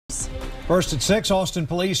First at 6, Austin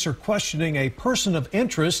police are questioning a person of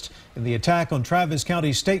interest in the attack on Travis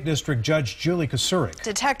County State District Judge Julie Kocurek.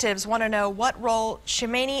 Detectives want to know what role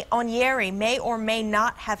Chimene Onyeri may or may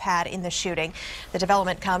not have had in the shooting. The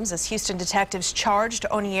development comes as Houston detectives charged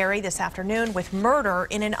Onyeri this afternoon with murder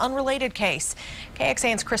in an unrelated case.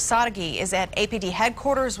 KXAN's Chris Sadeghi is at APD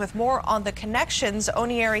headquarters with more on the connections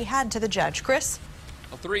Onyeri had to the judge. Chris?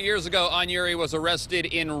 Well, 3 years ago, Onyeri was arrested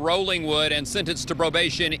in Rollingwood and sentenced to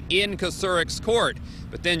probation in Kocurek's court.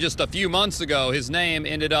 But then just a few months ago, his name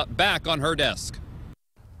ended up back on her desk.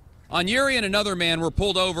 Onyeri and another man were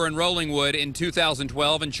pulled over in Rollingwood in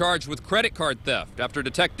 2012 and charged with credit card theft after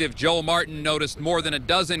Detective Joel Martin noticed more than a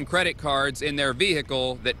dozen credit cards in their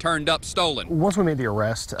vehicle that turned up stolen. Once we made the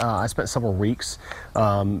arrest, I spent several weeks,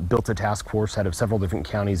 built a task force out of several different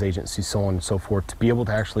counties, agencies, so on and so forth, to be able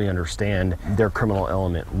to actually understand their criminal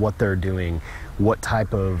element, what they're doing, what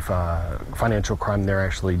type of financial crime they're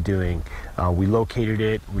actually doing. We located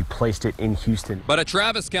it, we placed it in Houston. But a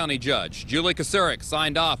Travis County judge, Julie Kocurek,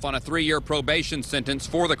 signed off on a 3-year probation sentence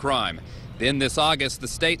for the crime. Then this August, the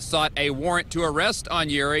state sought a warrant to arrest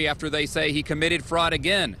Onyeri after they say he committed fraud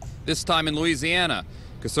again, this time in Louisiana.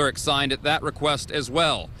 Kocurek signed at that request as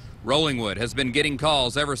well. Rollingwood has been getting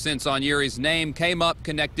calls ever since Onyeri's name came up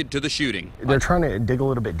connected to the shooting. They're trying to dig a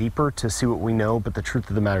little bit deeper to see what we know, but the truth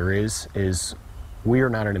of the matter is we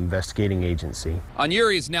are not an investigating agency.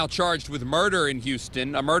 Onyeri is now charged with murder in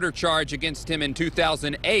Houston. A murder charge against him in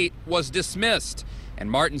 2008 was dismissed.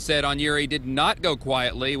 And Martin said Onyeri did not go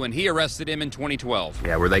quietly when he arrested him in 2012.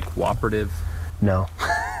 Yeah, were they cooperative? No.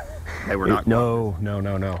 They were not? No.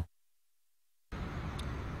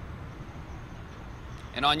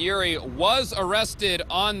 And Onyeri was arrested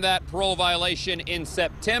on that parole violation in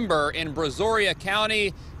September in Brazoria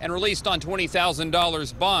County and released on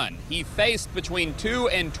 $20,000 bond. He faced between 2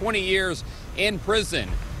 and 20 years in prison.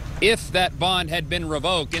 If that bond had been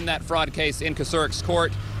revoked in that fraud case in Kocurek's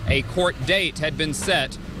court, a court date had been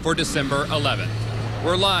set for December 11th.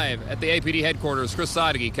 We're live at the APD headquarters. Chris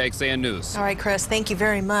Sadeghi, KXAN News. All right, Chris, thank you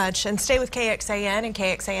very much. And stay with KXAN and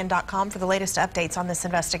KXAN.com for the latest updates on this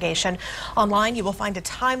investigation. Online, you will find a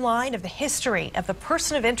timeline of the history of the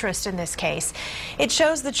person of interest in this case. It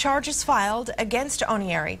shows the charges filed against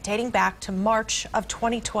Onyeri dating back to March of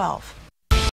 2012.